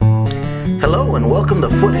and welcome to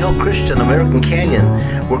Foothill Christian American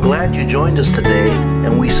Canyon. We're glad you joined us today,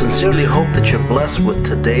 and we sincerely hope that you're blessed with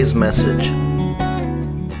today's message.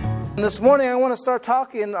 This morning I want to start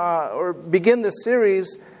talking or begin this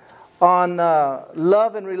series on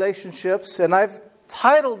love and relationships, and I've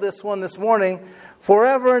titled this one this morning,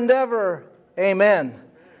 Forever and Ever, Amen.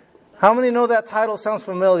 How many know that title sounds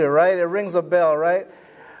familiar, right? It rings a bell, right?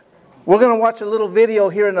 We're going to watch a little video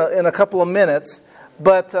here in a couple of minutes.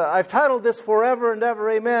 But I've titled this Forever and Ever,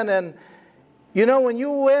 Amen. And you know, when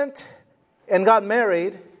you went and got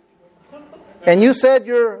married, and you said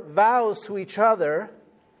your vows to each other,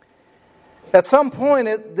 at some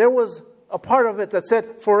point there was a part of it that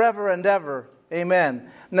said forever and ever, amen.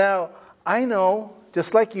 Now, I know,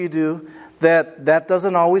 just like you do, that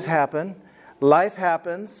doesn't always happen. Life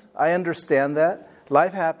happens. I understand that.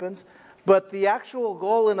 Life happens. But the actual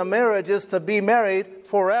goal in a marriage is to be married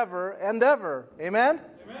forever and ever. Amen?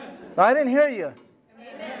 Amen. I didn't hear you.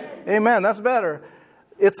 Amen. Amen. That's better.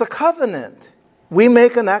 It's a covenant. We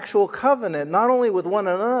make an actual covenant, not only with one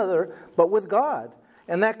another, but with God.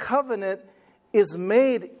 And that covenant is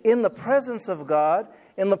made in the presence of God,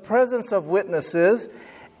 in the presence of witnesses.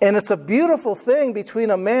 And it's a beautiful thing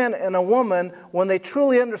between a man and a woman when they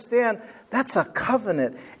truly understand that's a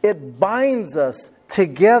covenant. It binds us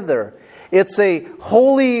together. It's a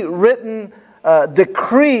holy written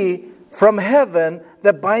decree from heaven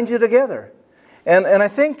that binds you together. And I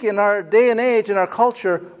think in our day and age, in our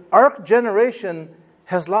culture, our generation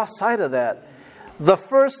has lost sight of that. The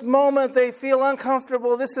first moment they feel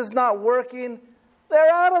uncomfortable, this is not working, they're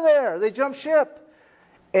out of there. They jump ship.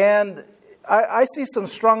 And I see some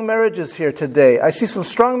strong marriages here today. I see some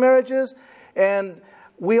strong marriages, and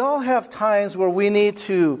we all have times where we need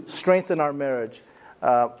to strengthen our marriage.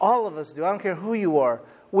 All of us do. I don't care who you are.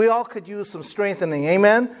 We all could use some strengthening.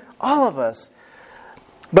 Amen? All of us.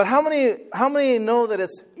 But how many know that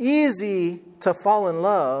it's easy to fall in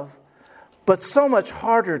love, but so much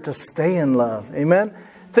harder to stay in love? Amen?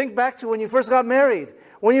 Think back to when you first got married.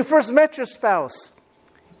 When you first met your spouse,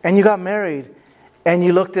 and you got married, and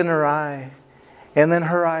you looked in her eye, and then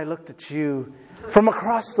her eye looked at you. From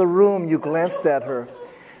across the room, you glanced at her,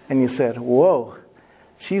 and you said, whoa,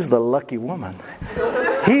 she's the lucky woman.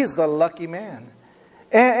 He's the lucky man.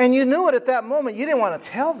 And you knew it at that moment. You didn't want to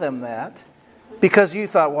tell them that because you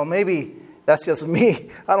thought, well, maybe that's just me.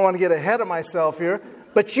 I don't want to get ahead of myself here.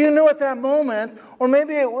 But you knew at that moment, or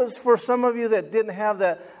maybe it was for some of you that didn't have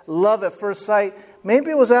that love at first sight,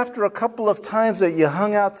 maybe it was after a couple of times that you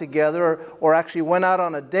hung out together or actually went out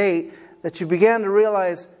on a date that you began to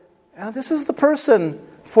realize, this is the person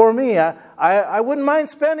for me. I wouldn't mind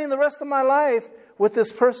spending the rest of my life with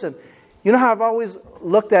this person. You know how I've always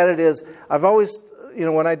looked at it is, I've always,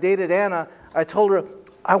 when I dated Anna, I told her,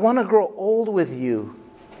 I want to grow old with you.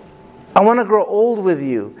 I want to grow old with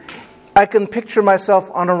you. I can picture myself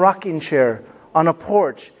on a rocking chair, on a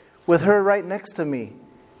porch, with her right next to me.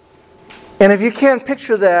 And if you can't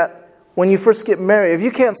picture that when you first get married, if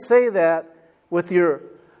you can't say that with your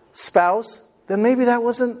spouse, then maybe it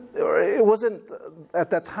wasn't at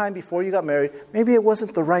that time before you got married, maybe it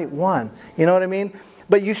wasn't the right one. You know what I mean?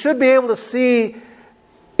 But you should be able to see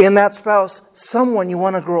in that spouse someone you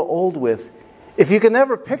want to grow old with. If you can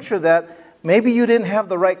never picture that, maybe you didn't have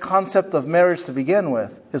the right concept of marriage to begin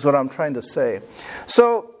with, is what I'm trying to say.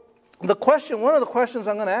 So one of the questions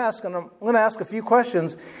I'm going to ask, and I'm going to ask a few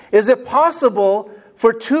questions, is it possible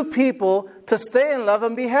for two people to stay in love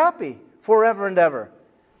and be happy forever and ever?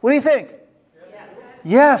 What do you think?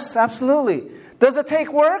 Yes, absolutely. Does it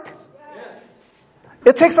take work? Yes.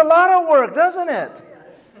 It takes a lot of work, doesn't it?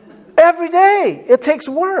 Yes. Every day, it takes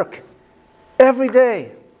work. Every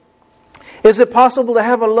day. Is it possible to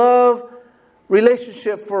have a love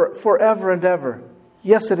relationship for forever and ever?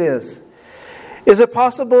 Yes, it is. Is it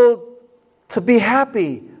possible to be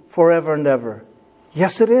happy forever and ever?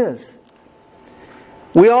 Yes, it is.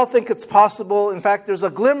 We all think it's possible. In fact, there's a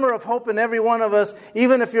glimmer of hope in every one of us,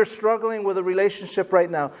 even if you're struggling with a relationship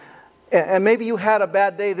right now. And maybe you had a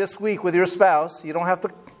bad day this week with your spouse. You don't have to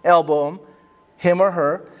elbow him or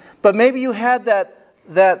her. But maybe you had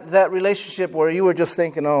that relationship where you were just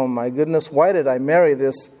thinking, oh my goodness, why did I marry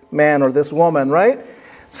this man or this woman, right?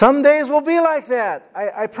 Some days will be like that.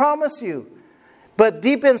 I promise you. But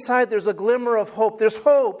deep inside, there's a glimmer of hope. There's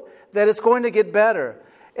hope that it's going to get better.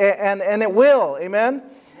 And it will. Amen?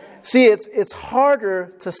 See, it's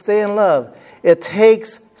harder to stay in love. It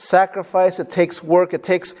takes sacrifice. It takes work. It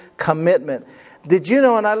takes commitment. Did you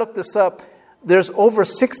know, and I looked this up, there's over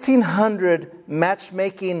 1,600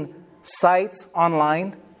 matchmaking sites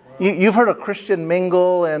online. You've heard of Christian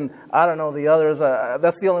Mingle and I don't know the others.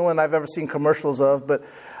 That's the only one I've ever seen commercials of. But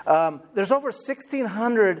There's over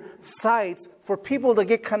 1,600 sites for people to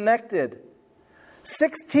get connected.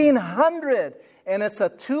 1,600! And it's a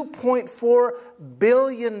 $2.4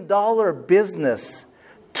 billion business.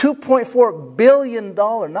 $2.4 billion,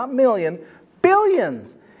 not million,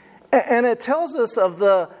 billions. And it tells us of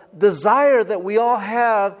the desire that we all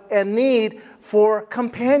have and need for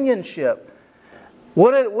companionship.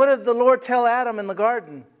 What did the Lord tell Adam in the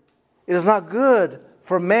garden? It is not good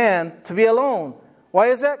for man to be alone. Why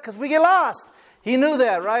is that? Because we get lost. He knew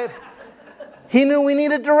that, right? He knew we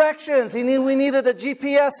needed directions. He knew we needed a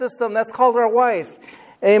GPS system. That's called our wife.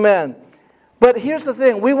 Amen. But here's the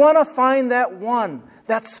thing. We want to find that one,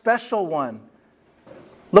 that special one.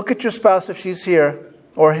 Look at your spouse if she's here,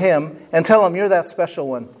 or him, and tell him, you're that special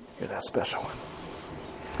one. You're that special one.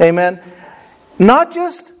 Amen. Not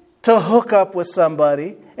just to hook up with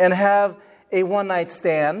somebody and have a one-night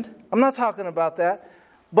stand. I'm not talking about that.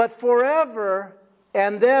 But forever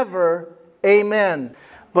and ever, amen.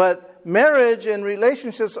 But marriage and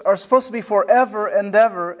relationships are supposed to be forever and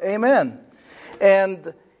ever, amen.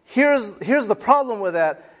 And here's the problem with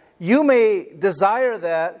that. You may desire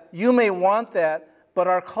that, you may want that, but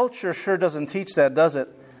our culture sure doesn't teach that, does it?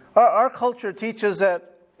 Our culture teaches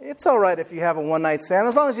that it's all right if you have a one-night stand,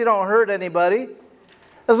 as long as you don't hurt anybody,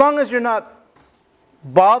 as long as you're not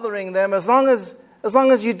bothering them, as long as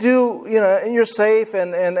you do, and you're safe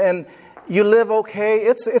and you live okay,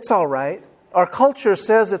 it's all right. Our culture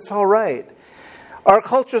says it's all right. Our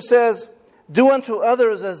culture says, do unto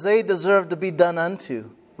others as they deserve to be done unto,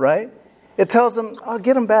 right? It tells them, oh,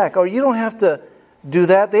 get them back, or you don't have to do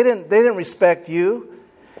that. They didn't respect you.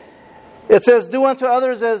 It says, do unto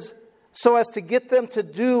others so as to get them to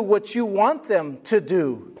do what you want them to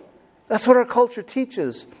do. That's what our culture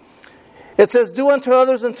teaches. It says, do unto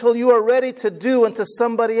others until you are ready to do unto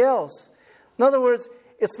somebody else. In other words,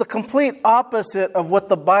 it's the complete opposite of what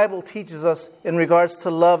the Bible teaches us in regards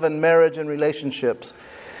to love and marriage and relationships.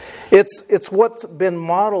 It's what's been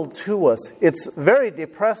modeled to us. It's very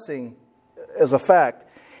depressing as a fact.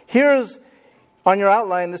 Here's, on your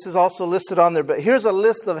outline, this is also listed on there, but here's a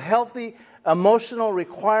list of healthy emotional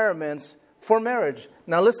requirements for marriage.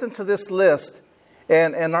 Now listen to this list,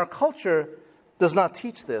 and our culture does not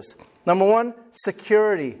teach this. Number one,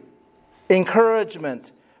 security,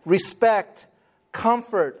 encouragement, respect,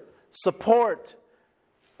 comfort, support,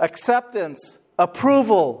 acceptance,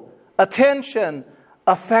 approval, attention,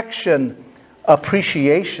 affection,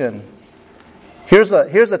 appreciation. Here's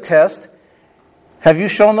a test. Have you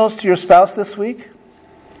shown those to your spouse this week?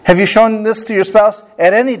 Have you shown this to your spouse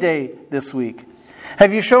at any day this week?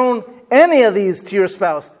 Have you shown any of these to your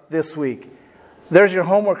spouse this week? There's your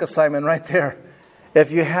homework assignment right there.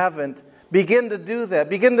 If you haven't, begin to do that.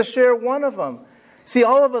 Begin to share one of them. See,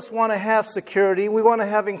 all of us want to have security. We want to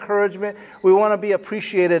have encouragement. We want to be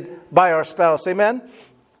appreciated by our spouse. Amen?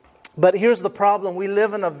 But here's the problem. We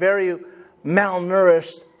live in a very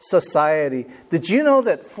malnourished society. Did you know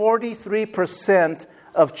that 43%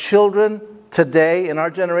 of children today in our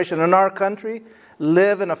generation, in our country,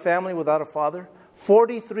 live in a family without a father?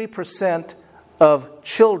 43% of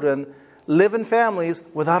children live in families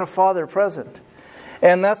without a father present.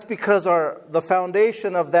 And that's because the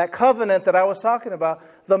foundation of that covenant that I was talking about,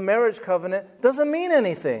 the marriage covenant, doesn't mean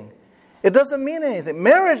anything. It doesn't mean anything.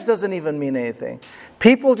 Marriage doesn't even mean anything.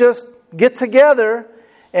 People just get together,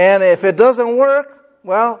 and if it doesn't work,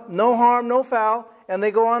 well, no harm, no foul, and they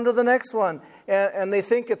go on to the next one. And they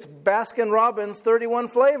think it's Baskin-Robbins 31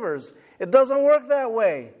 flavors. It doesn't work that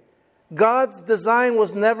way. God's design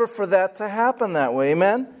was never for that to happen that way.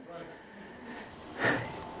 Amen?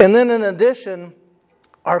 And then in addition,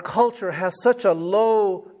 our culture has such a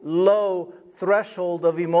low threshold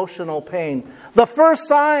of emotional pain. The first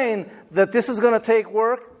sign that this is going to take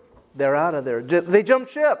work, they're out of there. They jump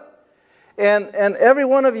ship. And every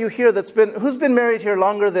one of you here who's been married here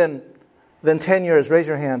longer than 10 years? Raise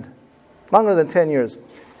your hand. Longer than 10 years.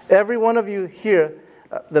 Every one of you here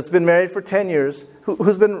that's been married for 10 years,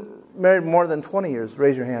 who's been married more than 20 years?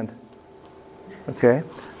 Raise your hand. Okay.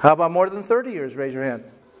 How about more than 30 years? Raise your hand.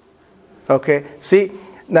 Okay. See,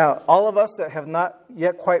 now, all of us that have not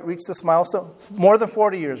yet quite reached this milestone, more than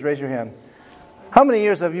 40 years, raise your hand. How many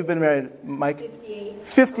years have you been married, Mike? 58.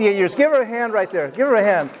 58 years. Give her a hand right there. Give her a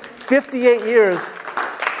hand. 58 years.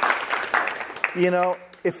 You know,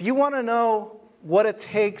 if you want to know what it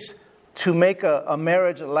takes to make a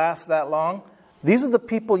marriage last that long, these are the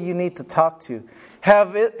people you need to talk to.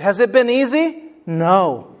 Has it been easy?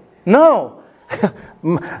 No.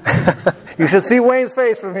 You should see Wayne's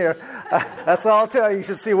face from here. That's all I'll tell you. You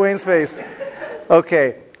should see Wayne's face.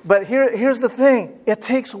 Okay. But here's the thing. It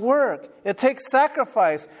takes work. It takes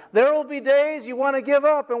sacrifice. There will be days you want to give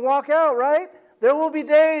up and walk out, right? There will be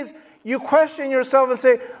days you question yourself and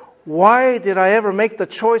say, why did I ever make the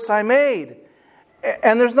choice I made?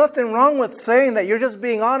 And there's nothing wrong with saying that. You're just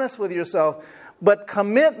being honest with yourself. But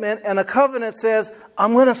commitment and a covenant says,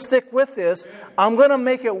 I'm going to stick with this. I'm going to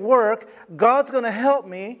make it work. God's going to help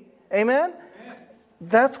me. Amen?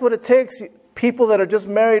 That's what it takes. People that are just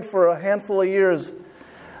married for a handful of years,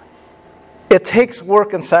 it takes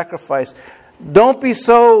work and sacrifice. Don't be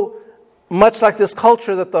so much like this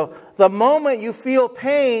culture that the moment you feel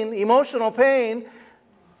pain, emotional pain,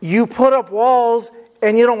 you put up walls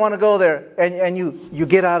and you don't want to go there. And you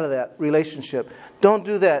get out of that relationship. Don't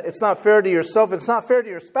do that. It's not fair to yourself. It's not fair to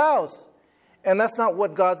your spouse. And that's not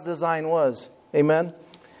what God's design was. Amen?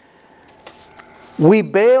 We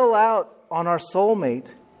bail out on our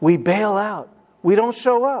soulmate. We bail out. We don't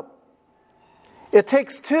show up. It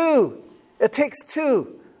takes two. It takes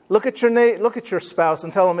two. Look at your spouse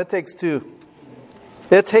and tell them it takes two.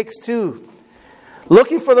 It takes two.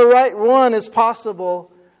 Looking for the right one is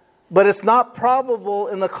possible, but it's not probable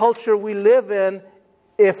in the culture we live in,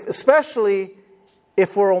 especially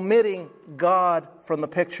if we're omitting God from the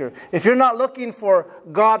picture. If you're not looking for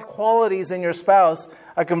God qualities in your spouse,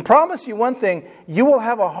 I can promise you one thing, you will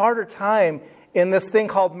have a harder time in this thing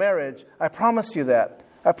called marriage. I promise you that.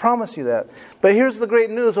 I promise you that. But here's the great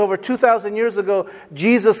news. Over 2,000 years ago,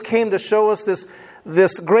 Jesus came to show us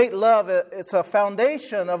this great love. It's a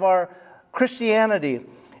foundation of our Christianity.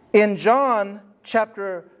 In John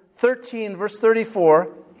chapter 13, verse 34,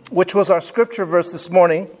 which was our scripture verse this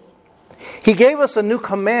morning, He gave us a new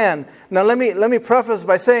command. Now let me preface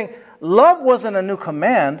by saying, love wasn't a new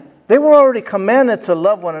command. They were already commanded to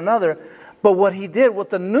love one another. But what He did,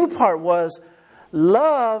 what the new part was,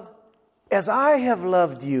 love as I have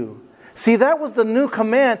loved you. See, that was the new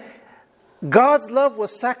command. God's love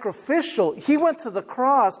was sacrificial. He went to the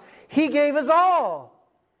cross. He gave His all.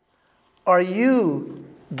 Are you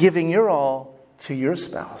giving your all to your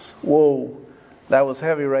spouse? Whoa, that was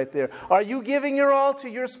heavy right there. Are you giving your all to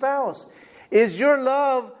your spouse? Is your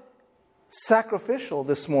love sacrificial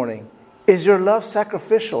this morning? Is your love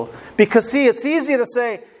sacrificial? Because see, it's easy to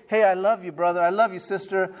say, hey, I love you, brother. I love you,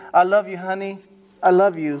 sister. I love you, honey. I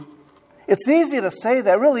love you. It's easy to say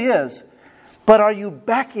that, it really is. But are you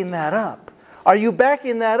backing that up? Are you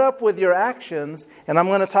backing that up with your actions? And I'm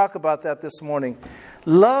going to talk about that this morning.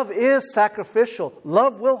 Love is sacrificial.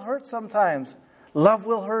 Love will hurt sometimes. Love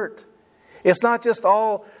will hurt. It's not just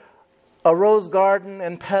all a rose garden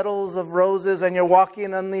and petals of roses and you're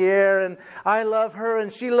walking in the air and I love her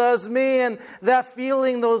and she loves me, and that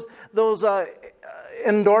feeling, those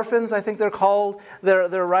endorphins, I think they're called,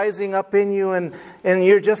 they're rising up in you, and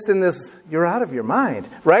you're just in this, you're out of your mind,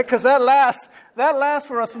 right? Because that lasts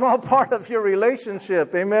for a small part of your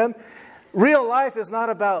relationship, amen? Real life is not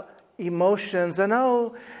about emotions, and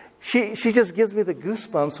she just gives me the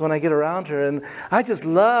goosebumps when I get around her, and I just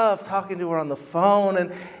love talking to her on the phone,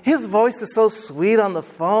 and his voice is so sweet on the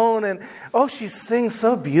phone, and she sings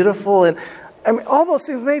so beautiful, and I mean, all those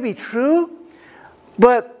things may be true,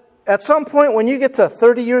 but at some point, when you get to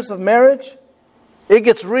 30 years of marriage, it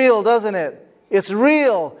gets real, doesn't it? It's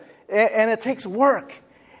real, and it takes work.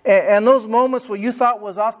 And those moments where you thought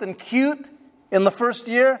was often cute in the first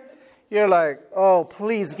year, you're like, oh,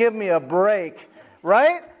 please give me a break,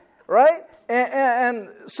 right? Right? And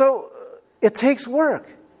so it takes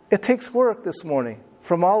work. It takes work this morning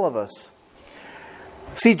from all of us.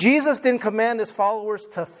 See, Jesus didn't command His followers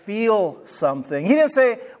to feel something. He didn't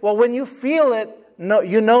say, well, when you feel it, no,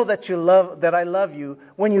 you know that I love you.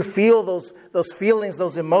 When you feel those feelings,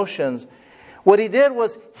 those emotions. What He did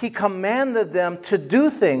was He commanded them to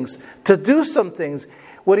do things, to do some things.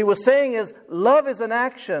 What He was saying is, love is an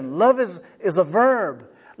action. Love is a verb.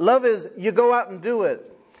 Love is you go out and do it.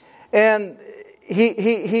 And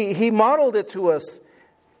He modeled it to us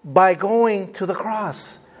by going to the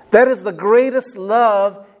cross. That is the greatest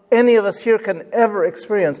love any of us here can ever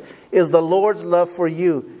experience, is the Lord's love for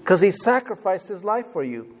you, because He sacrificed His life for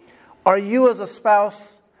you. Are you, as a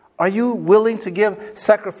spouse, are you willing to give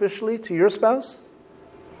sacrificially to your spouse?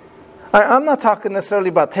 I'm not talking necessarily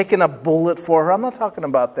about taking a bullet for her. I'm not talking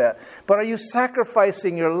about that. But are you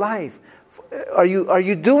sacrificing your life? Are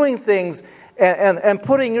you doing things and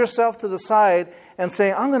putting yourself to the side and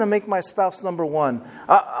saying, I'm going to make my spouse number one.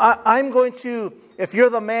 I'm going to, if you're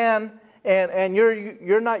the man and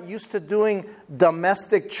you're not used to doing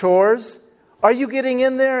domestic chores, are you getting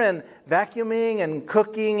in there and vacuuming and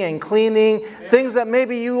cooking and cleaning, things that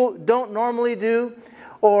maybe you don't normally do?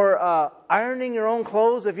 Or ironing your own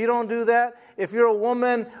clothes if you don't do that? If you're a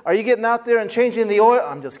woman, are you getting out there and changing the oil?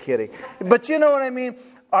 I'm just kidding. But you know what I mean?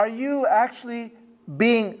 Are you actually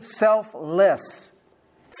being selfless?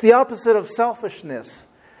 It's the opposite of selfishness.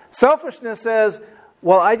 Selfishness says,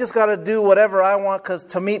 well, I just got to do whatever I want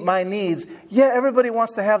to meet my needs. Yeah, everybody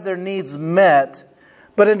wants to have their needs met.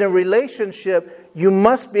 But in a relationship, you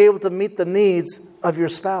must be able to meet the needs of your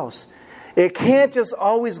spouse. It can't just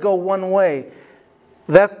always go one way.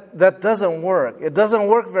 That doesn't work. It doesn't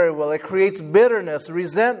work very well. It creates bitterness,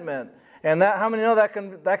 resentment. And how many know that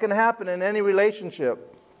can happen in any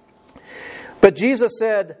relationship? But Jesus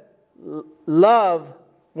said, love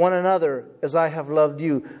one another as I have loved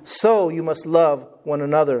you. So you must love one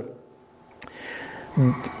another.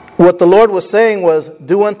 What the Lord was saying was,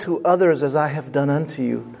 do unto others as I have done unto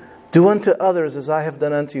you. Do unto others as I have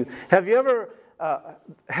done unto you. Have you ever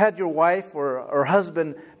had your wife or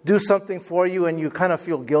husband do something for you and you kind of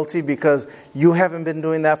feel guilty because you haven't been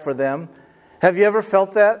doing that for them? Have you ever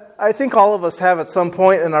felt that? I think all of us have at some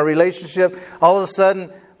point in our relationship. All of a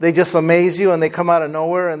sudden, they just amaze you and they come out of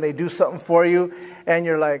nowhere and they do something for you. And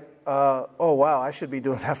you're like, oh, wow, I should be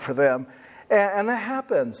doing that for them. And that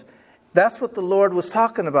happens. That's what the Lord was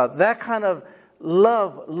talking about. That kind of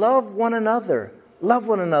love. Love one another. Love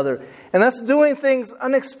one another. And that's doing things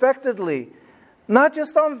unexpectedly. Not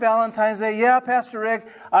just on Valentine's Day. Yeah, Pastor Rick,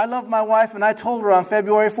 I love my wife and I told her on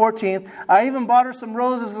February 14th. I even bought her some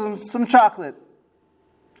roses and some chocolate.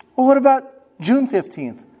 Well, what about June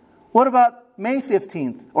 15th? What about May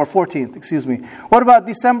 15th or 14th, excuse me? What about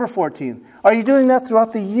December 14th? Are you doing that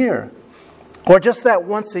throughout the year? Or just that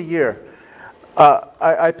once a year?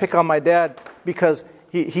 I pick on my dad because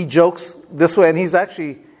he jokes this way, and he's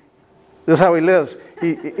actually, this is how he lives.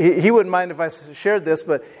 He wouldn't mind if I shared this,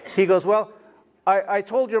 but he goes, well, I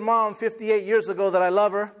told your mom 58 years ago that I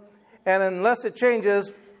love her, and unless it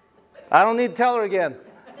changes, I don't need to tell her again,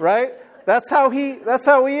 right? That's how he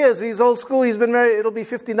is. He's old school. He's been married. It'll be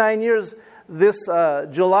 59 years this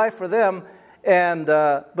July for them, and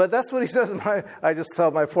but that's what he says. I just tell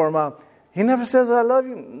my poor mom, he never says I love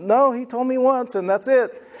you. No, he told me once, and that's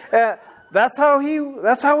it. That's how he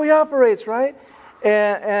operates, right?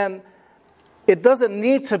 And it doesn't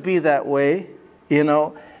need to be that way, you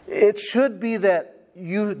know. It should be that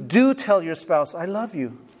you do tell your spouse, I love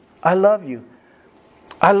you. I love you.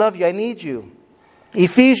 I love you. I need you.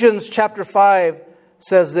 Ephesians chapter 5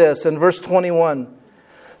 says this in verse 21.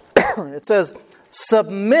 It says,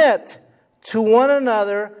 submit to one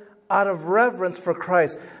another out of reverence for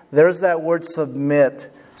Christ. There's that word submit.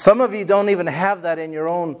 Some of you don't even have that in your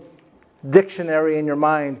own dictionary in your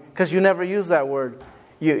mind because you never use that word.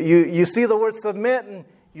 You see the word submit and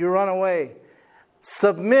you run away.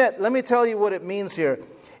 Submit, let me tell you what it means here.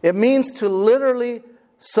 It means to literally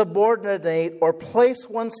subordinate or place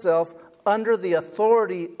oneself under the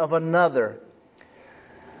authority of another.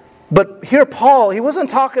 But here Paul, he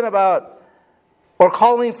wasn't talking about or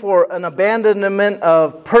calling for an abandonment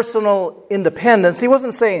of personal independence. He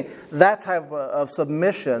wasn't saying that type of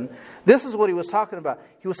submission. This is what he was talking about.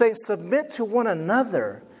 He was saying submit to one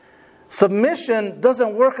another. Submission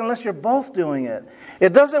doesn't work unless you're both doing it.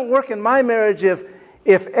 It doesn't work in my marriage if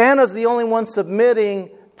Anna's the only one submitting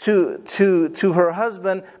to her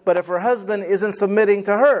husband, but if her husband isn't submitting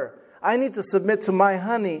to her. I need to submit to my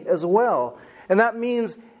honey as well. And that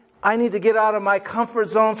means I need to get out of my comfort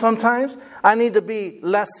zone sometimes. I need to be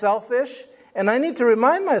less selfish. And I need to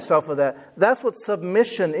remind myself of that. That's what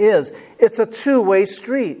submission is. It's a two-way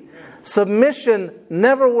street. Submission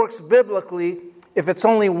never works biblically if it's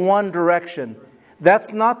only one direction.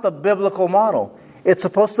 That's not the biblical model. It's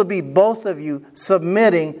supposed to be both of you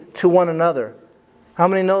submitting to one another. How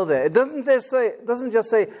many know that? It doesn't just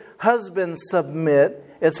say husbands submit.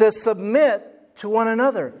 It says submit to one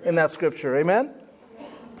another in that scripture. Amen?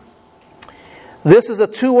 This is a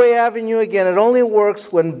two-way avenue again. It only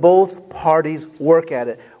works when both parties work at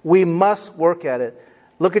it. We must work at it.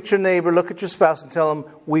 Look at your neighbor, look at your spouse and tell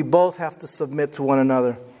them we both have to submit to one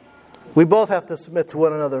another. We both have to submit to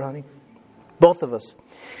one another, honey. Both of us.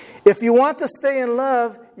 If you want to stay in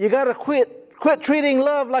love, you got to quit treating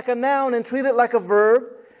love like a noun and treat it like a verb.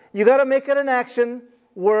 You got to make it an action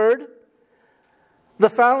word. The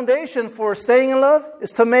foundation for staying in love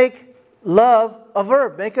is to make love a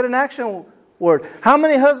verb. Make it an action word. How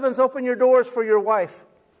many husbands open your doors for your wife?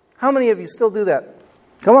 How many of you still do that?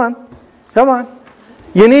 Come on. Come on.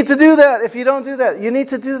 You need to do that. If you don't do that, you need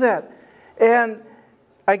to do that. And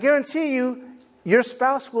I guarantee you, your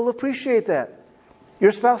spouse will appreciate that.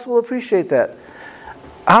 Your spouse will appreciate that.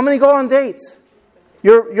 How many go on dates?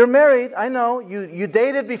 You're married. I know. You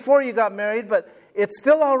dated before you got married, but it's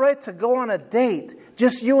still all right to go on a date.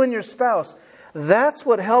 Just you and your spouse. That's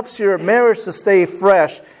what helps your marriage to stay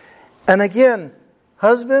fresh. And again,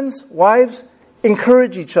 husbands, wives,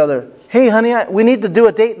 encourage each other. Hey, honey, we need to do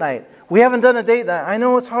a date night. We haven't done a date night. I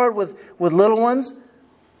know it's hard with little ones.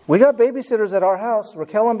 We got babysitters at our house,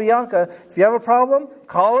 Raquel and Bianca. If you have a problem,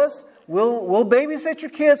 call us. We'll babysit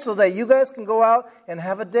your kids so that you guys can go out and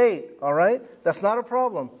have a date. All right? That's not a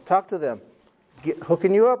problem. Talk to them.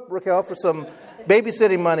 Hooking you up, Raquel, for some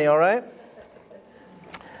babysitting money. All right?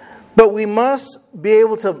 But we must be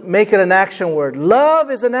able to make it an action word.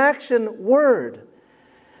 Love is an action word.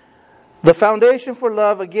 The foundation for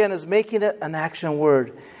love, again, is making it an action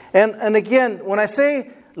word. And again, when I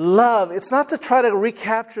say love, it's not to try to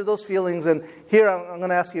recapture those feelings. And here, I'm going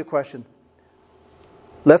to ask you a question.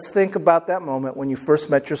 Let's think about that moment when you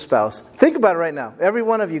first met your spouse. Think about it right now. Every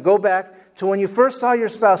one of you, go back to when you first saw your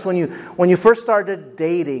spouse, when you first started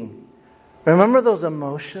dating. Remember those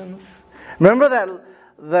emotions? Remember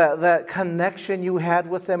that connection you had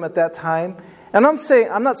with them at that time? And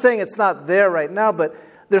I'm not saying it's not there right now, but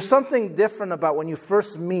there's something different about when you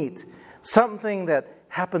first meet. Something that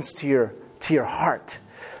happens to your heart.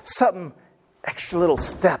 Something extra little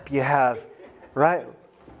step you have, right?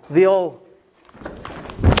 The old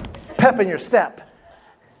pep in your step.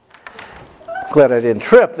 Glad I didn't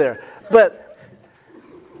trip there. But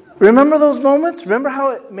remember those moments? Remember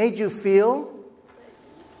how it made you feel?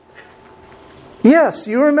 Yes,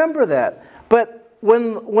 you remember that. But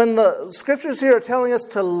when the scriptures here are telling us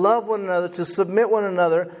to love one another, to submit one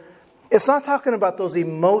another, it's not talking about those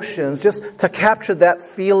emotions, just to capture that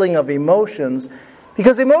feeling of emotions.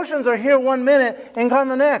 Because emotions are here one minute and gone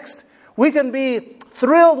the next. We can be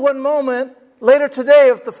thrilled one moment. Later today,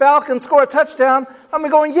 if the Falcons score a touchdown, I'm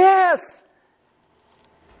going, yes!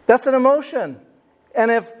 That's an emotion.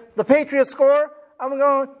 And if the Patriots score, I'm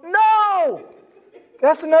going, no!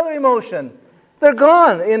 That's another emotion. They're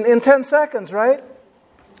gone in 10 seconds, right?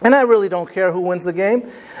 And I really don't care who wins the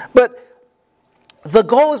game. But the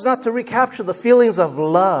goal is not to recapture the feelings of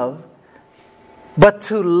love, but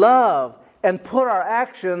to love and put our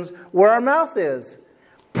actions where our mouth is.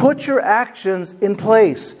 Put your actions in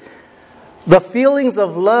place. The feelings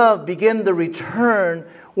of love begin to return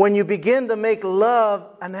when you begin to make love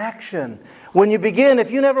an action. When you begin, if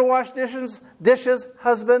you never wash dishes,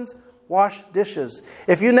 husbands, wash dishes.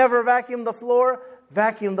 If you never vacuum the floor,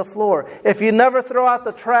 vacuum the floor. If you never throw out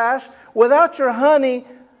the trash, without your honey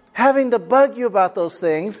having to bug you about those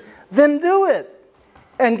things, then do it.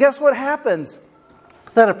 And guess what happens?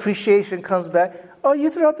 That appreciation comes back. Oh, you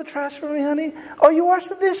threw out the trash for me, honey? Oh, you wash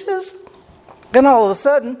the dishes? And all of a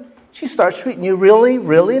sudden, she starts treating you really,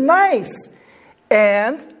 really nice.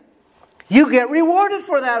 And you get rewarded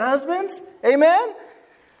for that, husbands. Amen?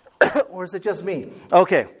 Or is it just me?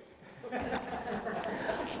 Okay.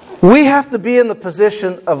 We have to be in the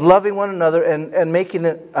position of loving one another and making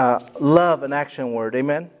it love an action word.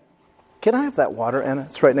 Amen? Can I have that water, Anna?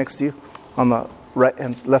 It's right next to you on the right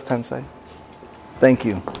and left-hand side. Thank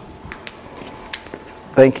you.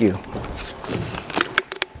 Thank you.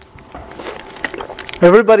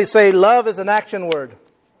 Everybody say, love is an action word.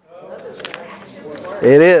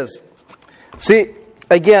 It is. See,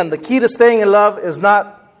 again, the key to staying in love is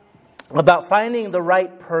not about finding the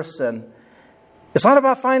right person. It's not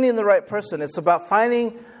about finding the right person. It's about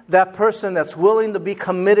finding that person that's willing to be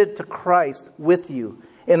committed to Christ with you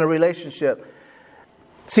in a relationship.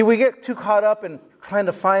 See, we get too caught up in trying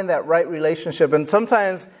to find that right relationship. And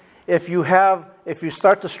sometimes if you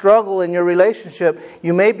start to struggle in your relationship,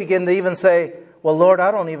 you may begin to even say, well, Lord,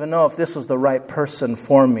 I don't even know if this was the right person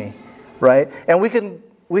for me, right? And we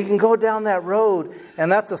can go down that road,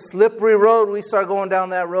 and that's a slippery road. We start going down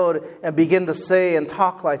that road and begin to say and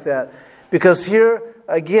talk like that. Because here,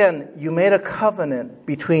 again, you made a covenant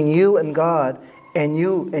between you and God and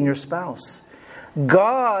you and your spouse.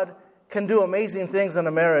 God can do amazing things in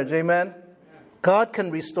a marriage, amen? God can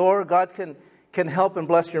restore, God can help and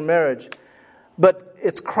bless your marriage. But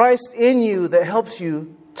it's Christ in you that helps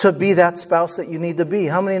you to be that spouse that you need to be.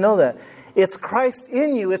 How many know that? It's Christ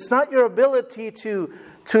in you. It's not your ability to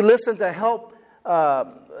listen to help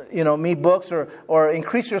me books or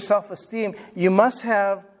increase your self-esteem. You must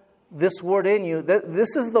have this word in you.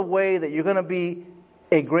 This is the way that you're going to be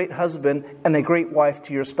a great husband and a great wife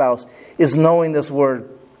to your spouse, is knowing this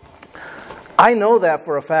word. I know that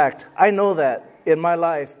for a fact. I know that in my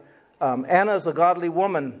life. Anna is a godly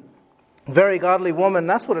woman, very godly woman.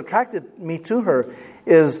 That's what attracted me to her,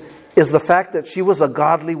 is the fact that she was a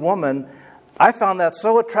godly woman. I found that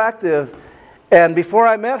so attractive. And before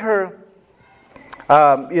I met her,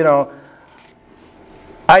 I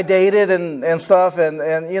dated and stuff, and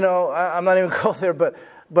I'm not even going to go there,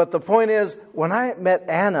 but the point is, when I met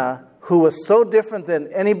Anna, who was so different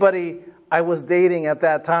than anybody I was dating at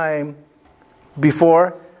that time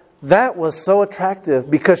before, that was so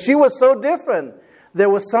attractive because she was so different. There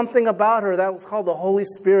was something about her that was called the Holy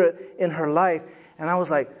Spirit in her life. And I was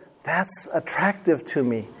like, that's attractive to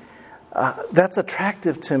me. That's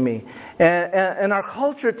attractive to me. And our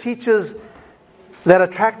culture teaches that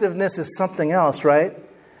attractiveness is something else, right?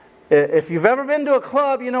 If you've ever been to a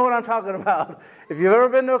club, you know what I'm talking about. If you've ever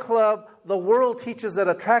been to a club, the world teaches that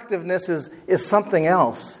attractiveness is something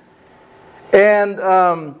else. And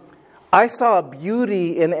I saw a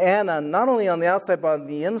beauty in Anna, not only on the outside, but on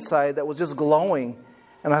the inside, that was just glowing.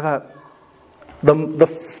 And I thought,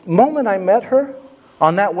 the moment I met her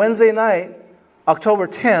on that Wednesday night, October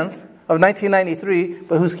 10th of 1993,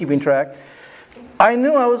 but who's keeping track? I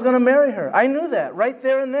knew I was going to marry her. I knew that right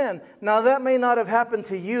there and then. Now, that may not have happened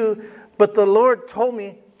to you, but the Lord told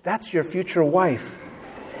me, that's your future wife.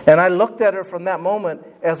 And I looked at her from that moment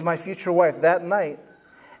as my future wife that night.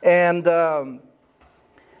 And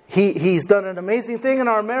He's done an amazing thing in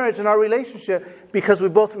our marriage and our relationship because we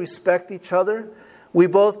both respect each other. We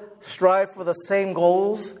both strive for the same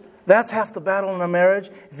goals. That's half the battle in a marriage.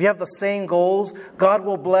 If you have the same goals, God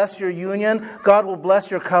will bless your union. God will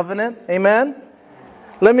bless your covenant. Amen?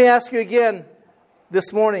 Let me ask you again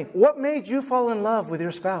this morning. What made you fall in love with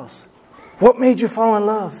your spouse? What made you fall in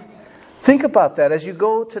love? Think about that. As you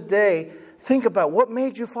go today, think about what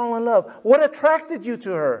made you fall in love. What attracted you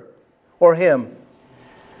to her or him?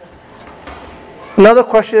 Another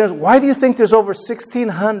question is, why do you think there's over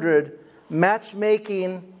 1,600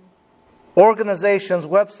 matchmaking organizations,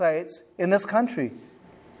 websites in this country?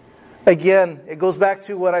 Again, it goes back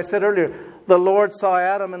to what I said earlier. The Lord saw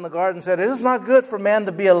Adam in the garden and said, it is not good for man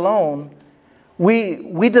to be alone.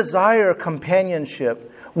 We desire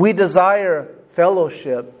companionship. We desire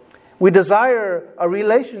fellowship. We desire a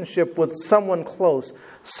relationship with someone close.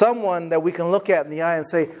 Someone that we can look at in the eye and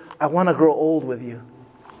say, I want to grow old with you.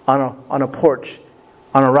 On a porch,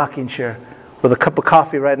 on a rocking chair, with a cup of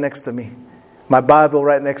coffee right next to me, my Bible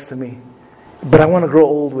right next to me. But I want to grow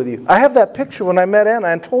old with you. I have that picture when I met Anna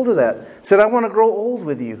and told her that. I said, I want to grow old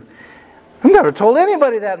with you. I've never told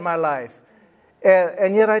anybody that in my life.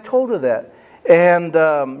 And yet I told her that. And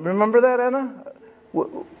remember that, Anna?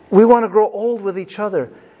 We want to grow old with each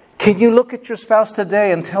other. Can you look at your spouse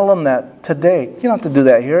today and tell them that today? You don't have to do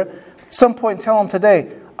that here. At some point, tell them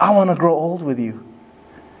today, I want to grow old with you.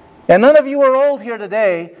 And none of you are old here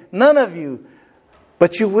today. None of you.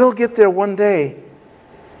 But you will get there one day.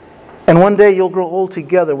 And one day you'll grow old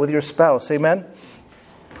together with your spouse. Amen?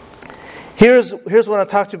 Here's what I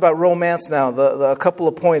talked to you about romance now. A couple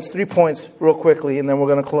of points, 3 points real quickly, and then we're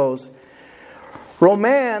going to close.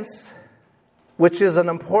 Romance, which is an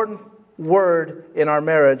important word in our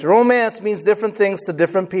marriage. Romance means different things to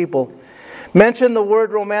different people. Mention the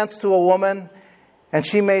word romance to a woman, and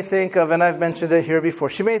she may think of, and I've mentioned it here before,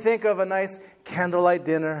 she may think of a nice candlelight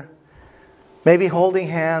dinner, maybe holding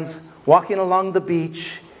hands, walking along the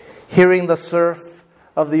beach, hearing the surf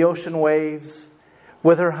of the ocean waves,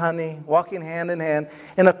 with her honey, walking hand in hand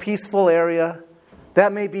in a peaceful area.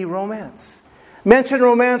 That may be romance. Mention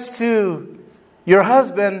romance to your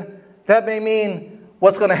husband, that may mean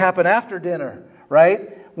what's going to happen after dinner,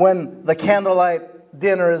 right? When the candlelight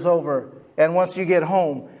dinner is over and once you get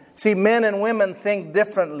home. See, men and women think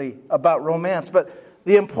differently about romance, but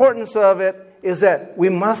the importance of it is that we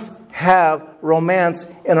must have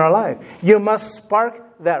romance in our life. You must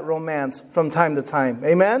spark that romance from time to time.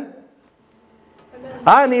 Amen? Amen.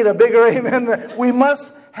 I need a bigger amen. We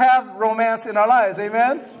must have romance in our lives.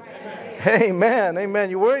 Amen? Amen. Amen. Amen.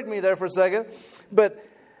 You worried me there for a second. But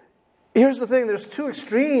here's the thing. There's two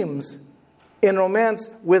extremes in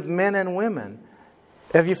romance with men and women.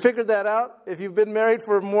 Have you figured that out? If you've been married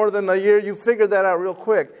for more than a year, you figured that out real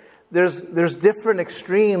quick. There's different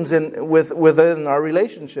extremes within our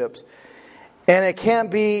relationships. And it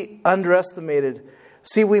can't be underestimated.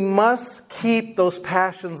 See, we must keep those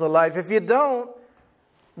passions alive. If you don't,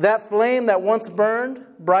 that flame that once burned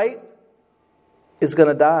bright is going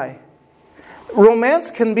to die. Romance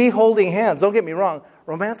can be holding hands. Don't get me wrong.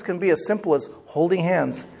 Romance can be as simple as holding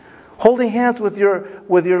hands. Holding hands with your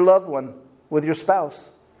loved one, with your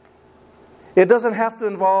spouse. It doesn't have to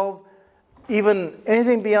involve even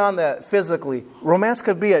anything beyond that physically. Romance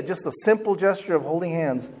could be just a simple gesture of holding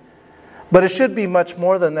hands. But it should be much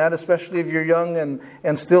more than that, especially if you're young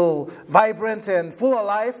and still vibrant and full of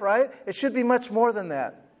life, right? It should be much more than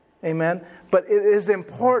that. Amen? But it is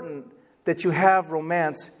important that you have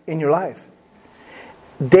romance in your life.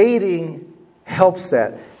 Dating helps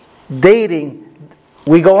that. Dating,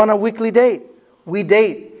 we go on a weekly date. We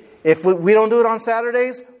date. If we don't do it on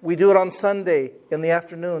Saturdays, we do it on Sunday in the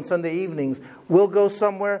afternoon, Sunday evenings. We'll go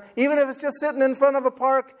somewhere, even if it's just sitting in front of a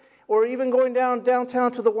park or even going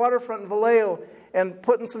downtown to the waterfront in Vallejo and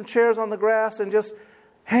putting some chairs on the grass and just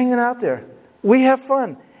hanging out there. We have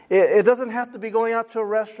fun. It doesn't have to be going out to a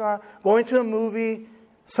restaurant, going to a movie,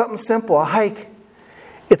 something simple, a hike.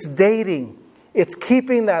 It's dating. It's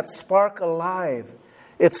keeping that spark alive.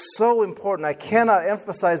 It's so important. I cannot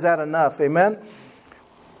emphasize that enough. Amen?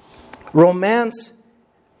 Romance,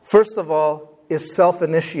 first of all, is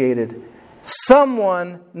self-initiated.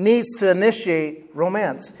 Someone needs to initiate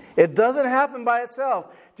romance. It doesn't happen by itself.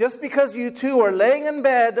 Just because you two are laying in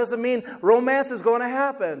bed doesn't mean romance is going to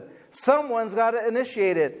happen. Someone's got to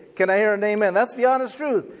initiate it. Can I hear an amen? That's the honest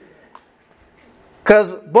truth.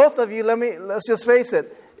 Because both of you, let's just face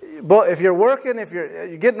it. If you're working, if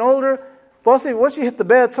you're getting older, both of you, once you hit the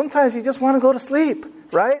bed, sometimes you just want to go to sleep,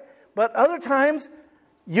 right? But other times,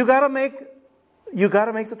 you got to make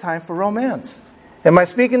the time for romance. Am I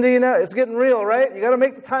speaking to you now? It's getting real, right? You got to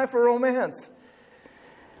make the time for romance.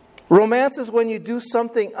 Romance is when you do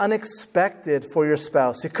something unexpected for your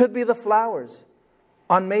spouse. It could be the flowers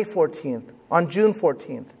on May 14th, on June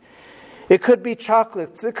 14th. It could be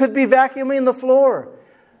chocolates. It could be vacuuming the floor.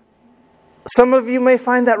 Some of you may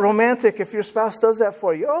find that romantic if your spouse does that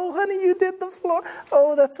for you. Oh, honey, you did the floor.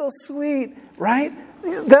 Oh, that's so sweet, right?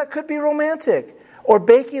 That could be romantic. Or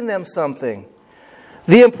baking them something.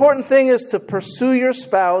 The important thing is to pursue your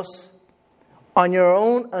spouse on your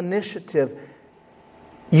own initiative.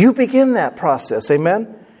 You begin that process,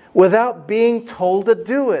 amen? Without being told to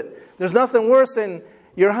do it. There's nothing worse than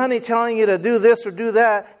your honey telling you to do this or do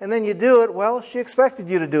that, and then you do it. Well, she expected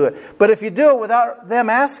you to do it. But if you do it without them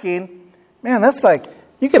asking, man, that's like,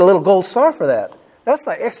 you get a little gold star for that. That's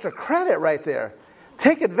like extra credit right there.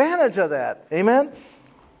 Take advantage of that, amen?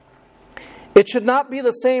 It should not be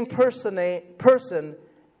the same person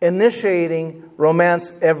initiating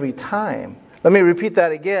romance every time. Let me repeat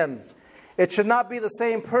that again. It should not be the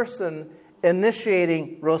same person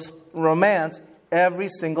initiating romance every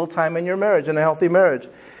single time in your marriage, in a healthy marriage.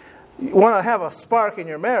 You want to have a spark in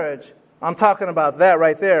your marriage, I'm talking about that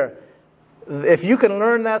right there. If you can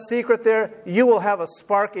learn that secret there, you will have a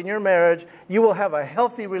spark in your marriage. You will have a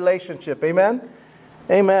healthy relationship. Amen?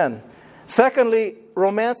 Amen. Secondly,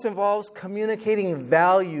 romance involves communicating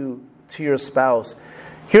value to your spouse.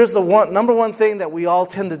 Here's the number one thing that we all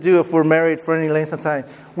tend to do if we're married for any length of time.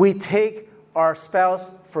 We take our spouse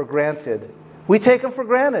for granted. We take them for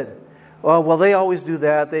granted. Oh, well, they always do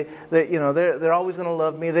that. They're always going to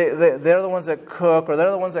love me. They're the ones that cook, or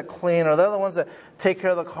they're the ones that clean, or they're the ones that take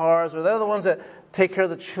care of the cars, or they're the ones that take care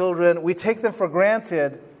of the children. We take them for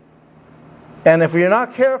granted. And if you're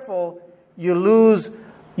not careful, you lose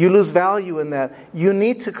value in that. You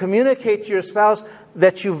need to communicate to your spouse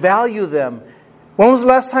that you value them. When was the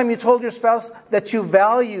last time you told your spouse that you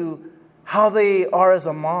value how they are as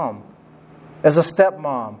a mom, as a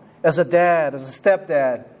stepmom, as a dad, as a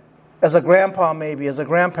stepdad, as a grandpa maybe, as a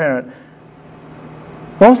grandparent?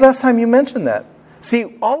 When was the last time you mentioned that?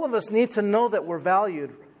 See, all of us need to know that we're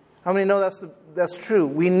valued. How many know that's true?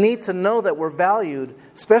 We need to know that we're valued,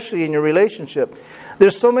 especially in your relationship.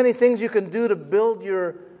 There's so many things you can do to build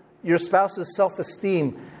your spouse's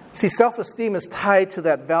self-esteem. See, self-esteem is tied to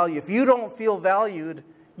that value. If you don't feel valued,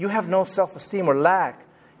 you have no self-esteem or lack.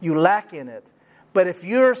 You lack in it. But if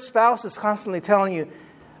your spouse is constantly telling you,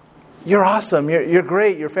 you're awesome, you're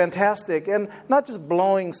great, you're fantastic, and not just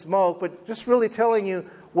blowing smoke, but just really telling you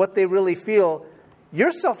what they really feel,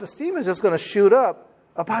 your self-esteem is just going to shoot up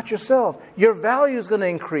about yourself. Your value is going to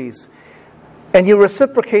increase. And you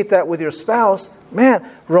reciprocate that with your spouse, man,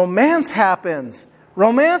 romance happens.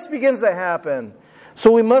 Romance begins to happen.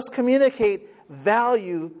 So we must communicate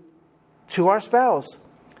value to our spouse.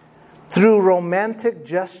 Through romantic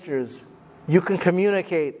gestures, you can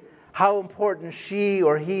communicate how important she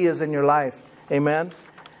or he is in your life. Amen?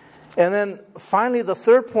 And then finally, the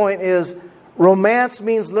third point is romance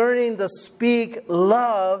means learning to speak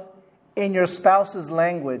love in your spouse's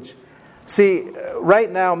language. See, right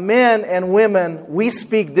now, men and women, we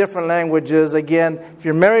speak different languages. Again, if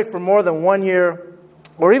you're married for more than 1 year,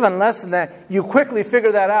 or even less than that, you quickly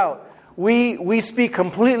figure that out. We speak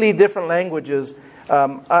completely different languages.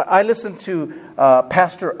 I listen to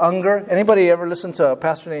Pastor Unger. Anybody ever listen to a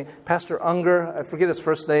pastor named Pastor Unger? I forget his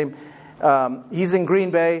first name. He's in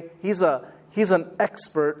Green Bay. He's an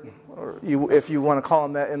expert, or if you want to call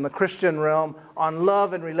him that, in the Christian realm on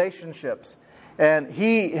love and relationships. And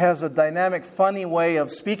he has a dynamic, funny way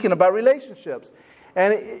of speaking about relationships.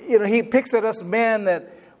 And he picks at us men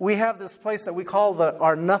that we have this place that we call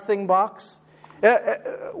our nothing box.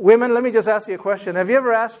 Women, let me just ask you a question. Have you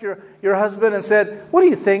ever asked your husband and said, what are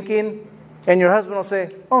you thinking? And your husband will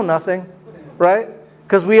say, oh, nothing. Right?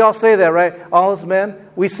 Because we all say that, right? All us men,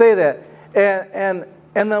 we say that.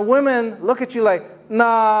 And the women look at you like,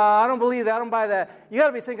 nah, I don't believe that. I don't buy that. You got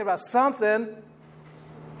to be thinking about something.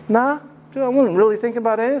 Nah, I wasn't really thinking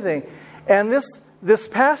about anything. And this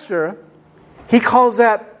pastor, he calls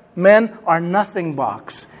that men our nothing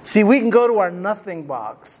box. See, we can go to our nothing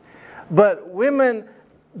box. But women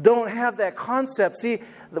don't have that concept. See,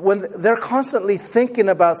 when they're constantly thinking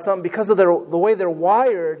about something because of the way they're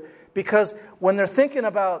wired, because when they're thinking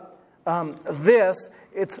about this,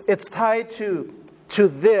 it's tied to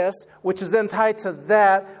this, which is then tied to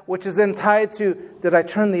that, which is then tied to, did I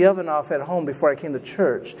turn the oven off at home before I came to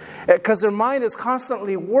church? Because their mind is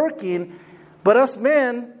constantly working. But us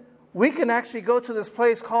men, we can actually go to this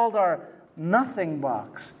place called our nothing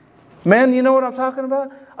box. Men, you know what I'm talking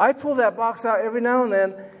about? I pull that box out every now and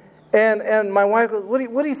then, and my wife goes,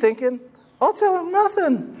 what are you thinking? I'll tell them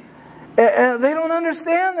nothing. And they don't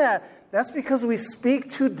understand that. That's because we speak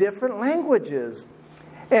two different languages.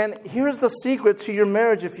 And here's the secret to your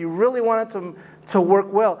marriage if you really want it to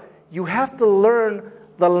work well. You have to learn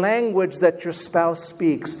the language that your spouse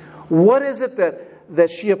speaks. What is it that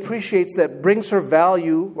she appreciates that brings her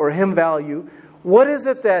value or him value? What is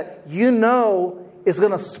it that you know is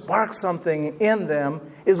going to spark something in them,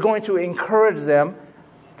 is going to encourage them?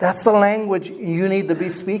 That's the language you need to be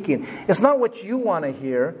speaking. It's not what you want to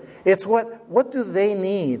hear. It's what do they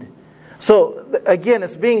need? So again,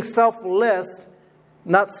 it's being selfless,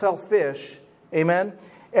 not selfish. Amen?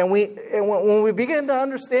 And when we begin to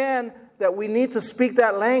understand that we need to speak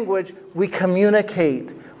that language, we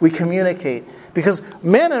communicate. We communicate. Because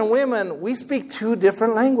men and women, we speak two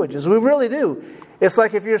different languages. We really do. It's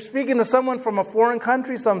like if you're speaking to someone from a foreign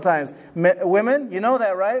country sometimes. Women, you know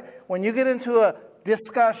that, right? When you get into a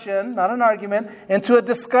discussion, not an argument, into a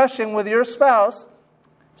discussion with your spouse,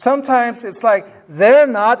 sometimes it's like they're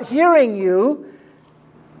not hearing you.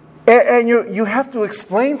 And you have to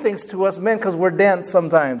explain things to us men because we're dense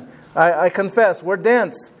sometimes. I confess, we're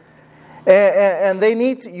dense. And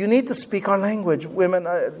you need to speak our language. Women,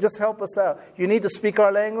 just help us out. You need to speak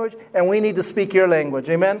our language, and we need to speak your language.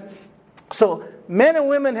 Amen? So, men and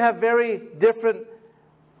women have very different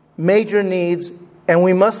major needs, and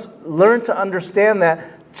we must learn to understand that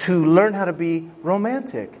to learn how to be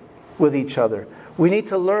romantic with each other. We need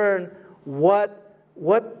to learn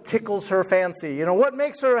what tickles her fancy, what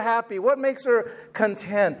makes her happy, what makes her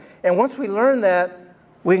content. And once we learn that,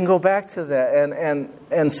 we can go back to that and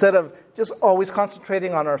instead of just always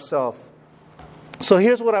concentrating on ourselves. So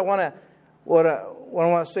here's what I want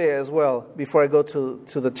to say as well before I go to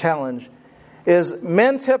the challenge is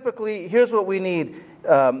men typically, here's what we need.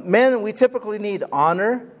 Men, we typically need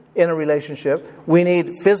honor in a relationship. We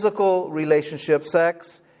need physical relationship,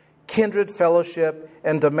 sex, kindred fellowship,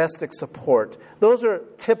 and domestic support. Those are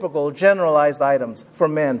typical, generalized items for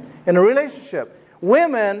men in a relationship.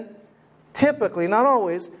 Women, typically, not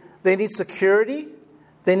always, they need security,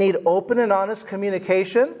 they need open and honest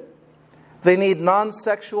communication, they need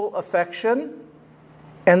non-sexual affection,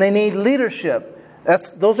 and they need leadership.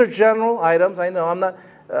 Those are general items. I know I'm not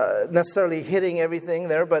necessarily hitting everything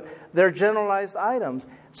there, but they're generalized items.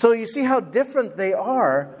 So you see how different they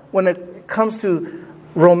are when it comes to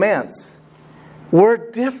romance.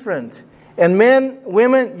 We're different. And men,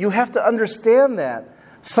 women, you have to understand that.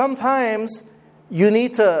 Sometimes you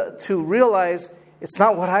need to realize it's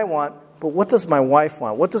not what I want, but what does my wife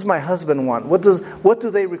want? What does my husband want? What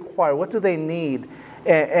do they require? What do they need?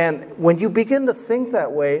 And when you begin to think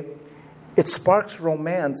that way, it sparks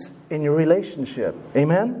romance in your relationship.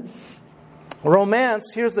 Amen?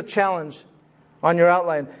 Romance, here's the challenge on your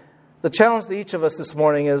outline. The challenge to each of us this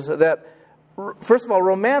morning is that, first of all,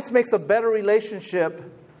 romance makes a better relationship,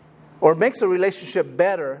 or makes a relationship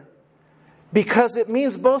better, because it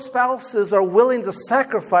means both spouses are willing to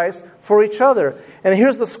sacrifice for each other. And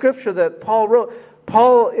here's the scripture that Paul wrote.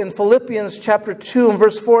 Paul in Philippians chapter 2 and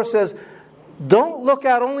verse 4 says, don't look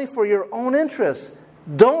out only for your own interests.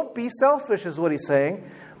 Don't be selfish is what he's saying,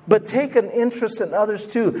 but take an interest in others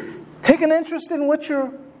too. Take an interest in what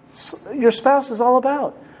your spouse is all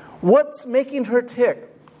about. What's making her tick?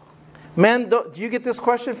 Men, do you get this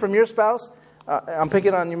question from your spouse? I'm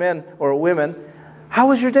picking on you men or women. How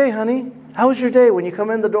was your day, honey? How was your day when you come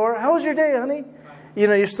in the door? How was your day, honey?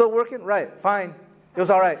 You're still working? Right, fine. It was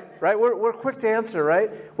all right, right? We're quick to answer, right?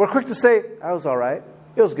 We're quick to say, I was all right.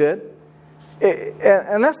 It was good.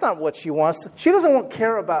 And that's not what she wants. She doesn't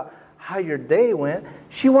care about how your day went.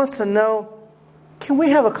 She wants to know, can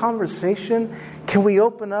we have a conversation? Can we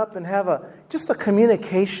open up and have just a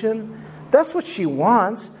communication That's what she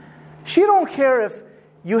wants. She don't care if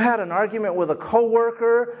you had an argument with a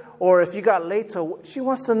coworker or if you got late to... She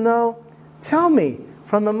wants to know, tell me,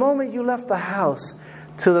 from the moment you left the house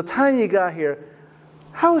to the time you got here,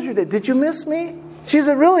 how was your day? Did you miss me? She's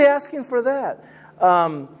really asking for that.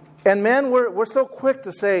 And men, we're so quick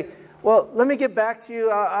to say, well, let me get back to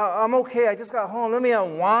you. I'm okay. I just got home. Let me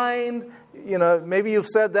unwind. You know, maybe you've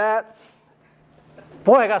said that.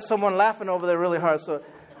 Boy, I got someone laughing over there really hard, so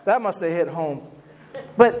that must have hit home.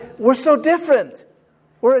 But we're so different.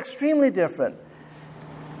 We're extremely different.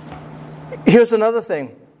 Here's another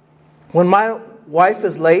thing. When my wife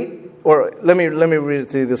is late, or let me read it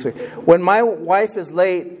to you this way. When my wife is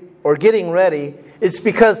late or getting ready, it's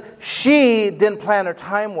because she didn't plan her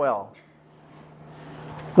time well.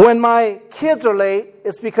 When my kids are late,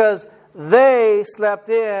 it's because they slept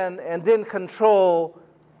in and didn't control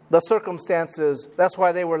the circumstances. That's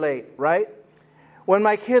why they were late, right? When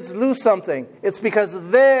my kids lose something, it's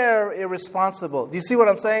because they're irresponsible. Do you see what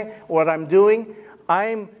I'm saying? What I'm doing?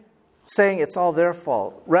 I'm saying it's all their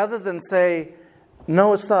fault. Rather than say,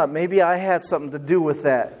 no, it's not. Maybe I had something to do with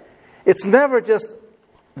that. It's never just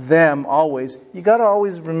them always. You got to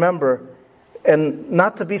always remember, and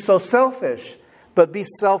not to be so selfish, but be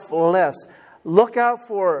selfless. Look out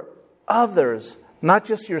for others, not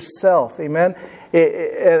just yourself. Amen?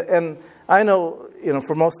 And I know,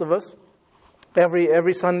 for most of us,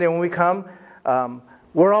 every Sunday when we come, I'm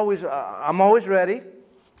always ready.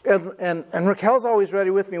 And Raquel's always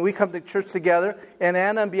ready with me. We come to church together, and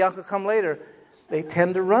Anna and Bianca come later. They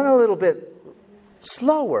tend to run a little bit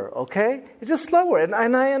slower, okay? It's just slower, and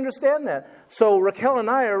I understand that. So Raquel and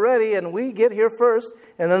I are ready, and we get here first,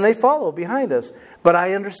 and then they follow behind us. But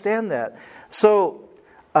I understand that. So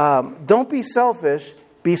don't be selfish,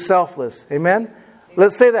 be selfless. Amen?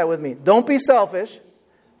 Let's say that with me. Don't be selfish,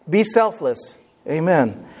 be selfless.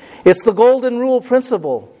 Amen. It's the golden rule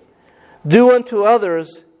principle. Do unto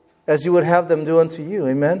others as you would have them do unto you.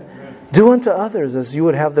 Amen? Do unto others as you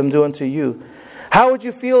would have them do unto you. How would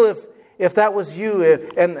you feel if that was you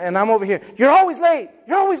and I'm over here? You're always late.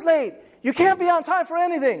 You're always late. You can't be on time for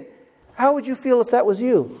anything. How would you feel if that was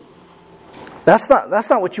you? That's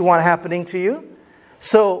not what you want happening to you.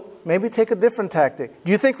 So maybe take a different tactic.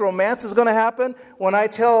 Do you think romance is going to happen when I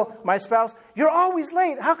tell my spouse, you're always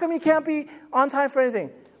late. How come you can't be on time for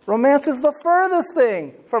anything? Romance is the furthest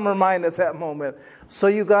thing from her mind at that moment. So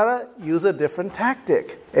you got to use a different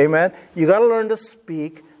tactic. Amen? You got to learn to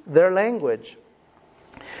speak their language.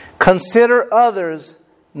 Consider others,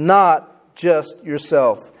 not just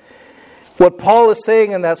yourself. What Paul is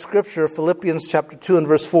saying in that scripture, Philippians chapter 2 and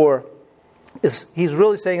verse 4, he's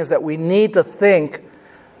really saying is that we need to think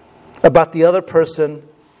about the other person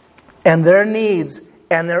and their needs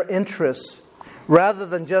and their interests rather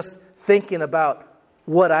than just thinking about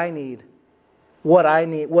what I need, what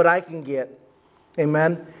I can get.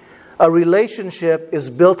 Amen? A relationship is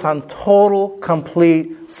built on total,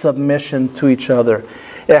 complete submission to each other.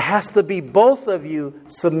 It has to be both of you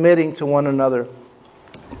submitting to one another.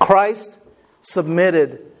 Christ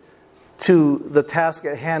submitted to the task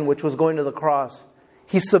at hand, which was going to the cross.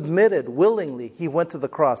 He submitted willingly. He went to the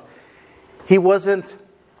cross. He wasn't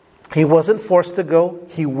forced to go.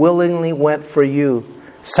 He willingly went for you,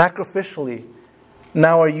 sacrificially.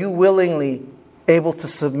 Now, are you willingly able to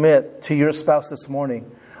submit to your spouse this morning?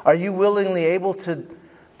 Are you willingly able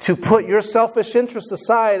to put your selfish interests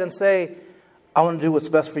aside and say, I want to do what's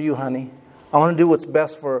best for you, honey. I want to do what's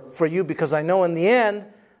best for you because I know in the end,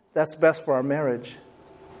 that's best for our marriage.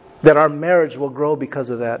 That our marriage will grow because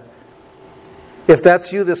of that. If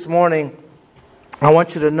that's you this morning, I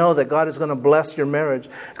want you to know that God is going to bless your marriage.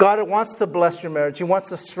 God wants to bless your marriage. He wants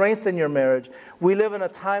to strengthen your marriage. We live in a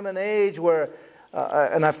time and age where,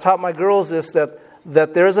 and I've taught my girls this,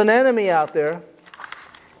 that there's an enemy out there,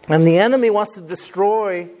 and the enemy wants to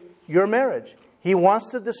destroy your marriage. He wants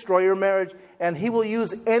to destroy your marriage, and he will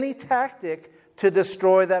use any tactic to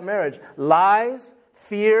destroy that marriage. Lies,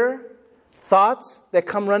 fear, thoughts that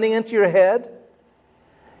come running into your head.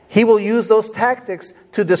 He will use those tactics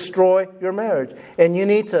to destroy your marriage. And you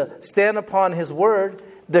need to stand upon his word,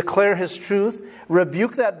 declare his truth,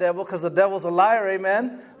 rebuke that devil because the devil's a liar,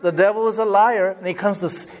 amen? The devil is a liar, and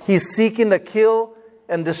he's seeking to kill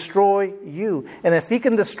and destroy you. And if he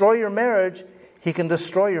can destroy your marriage, he can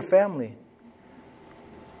destroy your family.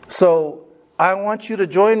 So I want you to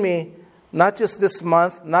join me, not just this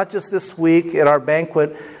month, not just this week at our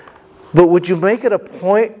banquet, but would you make it a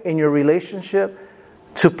point in your relationship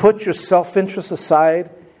to put your self-interest aside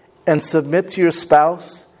and submit to your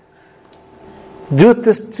spouse? Do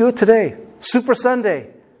it today. Super Sunday.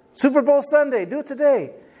 Super Bowl Sunday. Do it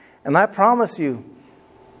today. And I promise you,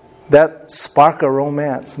 that spark of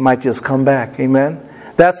romance might just come back. Amen?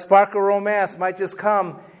 That spark of romance might just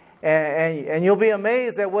come, and you'll be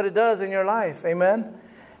amazed at what it does in your life. Amen?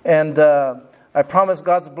 And I promise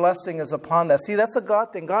God's blessing is upon that. See, that's a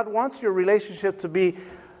God thing. God wants your relationship to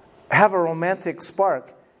have a romantic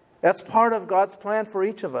spark. That's part of God's plan for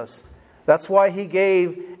each of us. That's why He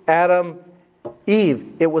gave Adam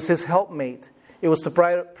Eve. It was his helpmate. It was to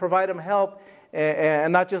provide him help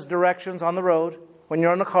and not just directions on the road. When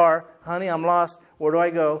you're in the car, honey, I'm lost. Where do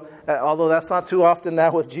I go? Although that's not too often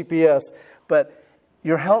now with GPS. But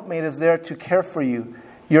your helpmate is there to care for you.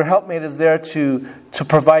 Your helpmate is there to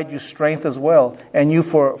provide you strength as well, and you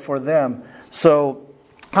for them. So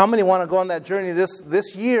how many want to go on that journey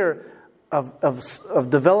this year of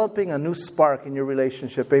developing a new spark in your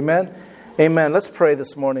relationship? Amen? Amen. Let's pray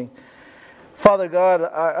this morning. Father God,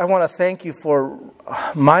 I want to thank you for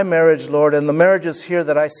my marriage, Lord, and the marriages here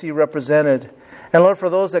that I see represented. And Lord, for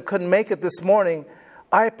those that couldn't make it this morning,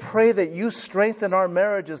 I pray that you strengthen our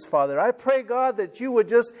marriages, Father. I pray, God, that you would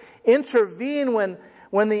just intervene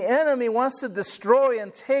when the enemy wants to destroy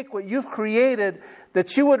and take what you've created,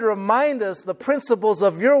 that you would remind us the principles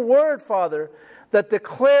of your word, Father, that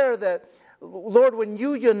declare that, Lord, when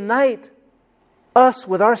you unite us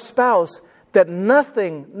with our spouse, that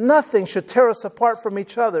nothing should tear us apart from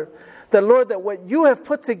each other. That, Lord, that what you have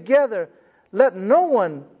put together, let no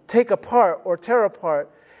one take apart or tear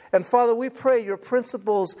apart. And Father, we pray your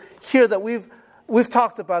principles here that we've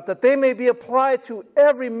talked about, that they may be applied to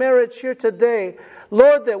every marriage here today.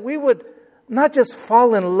 Lord, that we would not just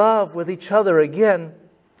fall in love with each other again,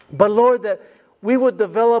 but Lord, that we would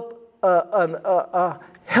develop a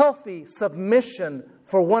healthy submission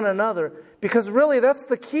for one another. Because really that's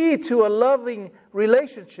the key to a loving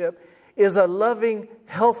relationship, is a loving,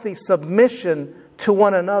 healthy submission to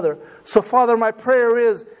one another. So Father, my prayer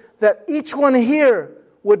is that each one here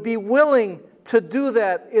would be willing to do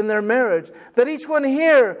that in their marriage. That each one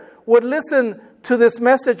here would listen to this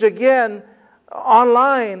message again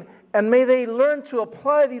online, and may they learn to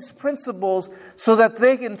apply these principles so that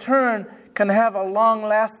they in turn can have a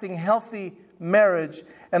long-lasting, healthy marriage.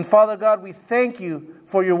 And Father God, we thank you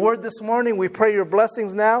for your word this morning. We pray your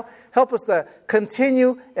blessings now. Help us to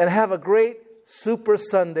continue and have a great Super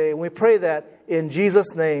Sunday. And we pray that in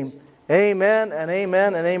Jesus' name. Amen and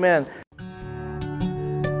amen and amen.